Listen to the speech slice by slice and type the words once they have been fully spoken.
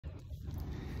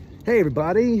Hey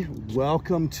everybody,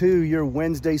 welcome to your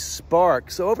Wednesday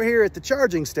Spark. So over here at the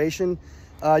charging station,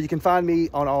 you can find me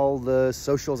on all the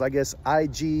socials, I guess,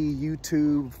 IG,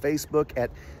 YouTube, Facebook at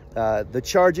The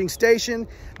Charging Station.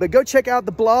 But go check out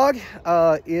the blog.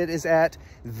 It is at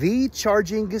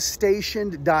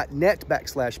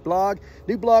thechargingstation.net/blog.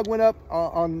 New blog went up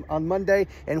on Monday.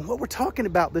 And what we're talking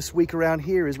about this week around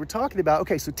here is we're talking about,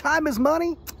 okay, so time is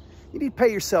money. You need to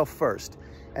pay yourself first.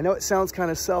 I know it sounds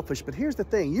kind of selfish, but here's the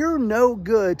thing. You're no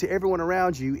good to everyone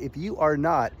around you if you are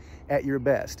not at your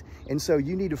best. And so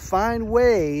you need to find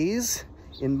ways.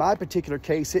 In my particular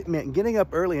case, it meant getting up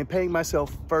early and paying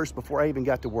myself first before I even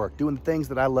got to work, doing the things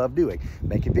that I love doing,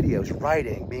 making videos,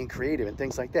 writing, being creative, and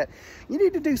things like that. You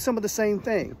need to do some of the same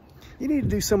thing. You need to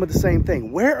do some of the same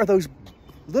thing. Where are those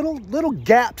little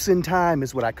gaps in time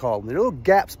is what I call them, the little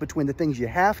gaps between the things you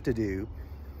have to do.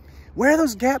 Where are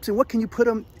those gaps and what can you put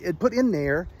in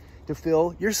there to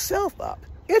fill yourself up?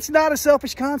 It's not a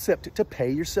selfish concept to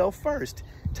pay yourself first.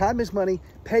 Time is money,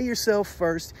 pay yourself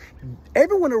first.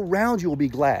 Everyone around you will be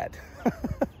glad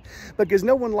because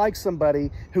no one likes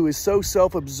somebody who is so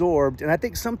self-absorbed. And I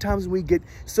think sometimes we get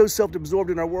so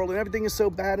self-absorbed in our world and everything is so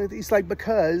bad. And it's like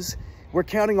because we're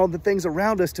counting on the things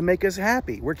around us to make us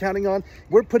happy. We're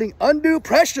putting undue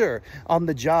pressure on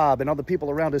the job and on the people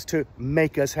around us to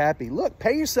make us happy. Look,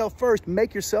 pay yourself first,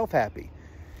 make yourself happy.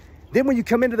 Then when you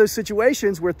come into those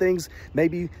situations where things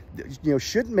maybe,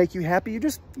 shouldn't make you happy, you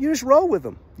just roll with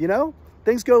them,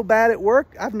 Things go bad at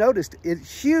work. I've noticed a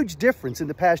huge difference in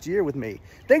the past year with me.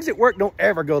 Things at work don't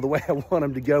ever go the way I want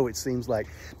them to go, it seems like.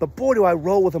 But boy, do I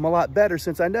roll with them a lot better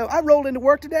since I know. I rolled into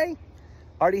work today.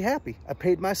 Already happy. I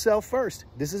paid myself first.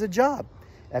 This is a job.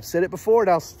 I've said it before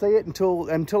and I'll say it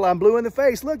until I'm blue in the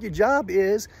face. Look, your job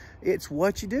it's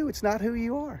what you do. It's not who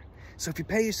you are. So if you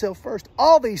pay yourself first,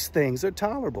 all these things are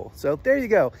tolerable. So there you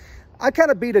go. I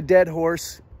kind of beat a dead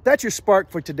horse. That's your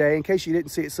spark for today, in case you didn't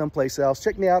see it someplace else.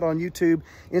 Check me out on YouTube,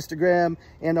 Instagram,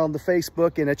 and on the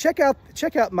Facebook. And check out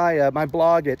my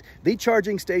blog at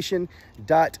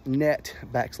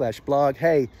thechargingstation.net/blog.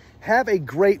 Hey, have a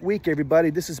great week, everybody.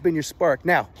 This has been your spark.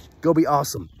 Now, go be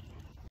awesome.